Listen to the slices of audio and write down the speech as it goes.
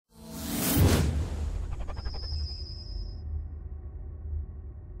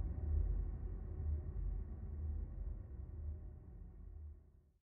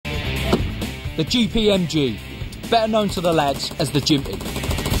the GPMG, better known to the lads as the Gympie.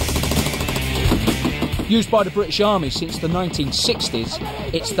 Used by the British Army since the 1960s,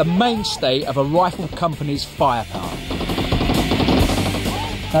 it's the mainstay of a rifle company's firepower.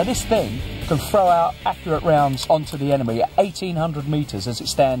 Now this thing can throw out accurate rounds onto the enemy at 1800 metres as it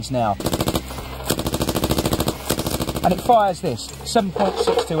stands now. And it fires this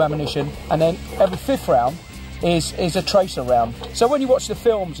 7.62 ammunition, and then every fifth round is a tracer round. So when you watch the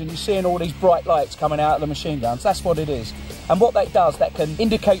films and you're seeing all these bright lights coming out of the machine guns, that's what it is. And what that does, that can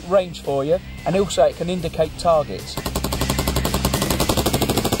indicate range for you, and also it can indicate targets.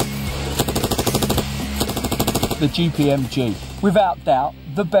 The GPMG, without doubt,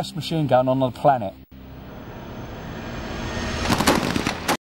 the best machine gun on the planet.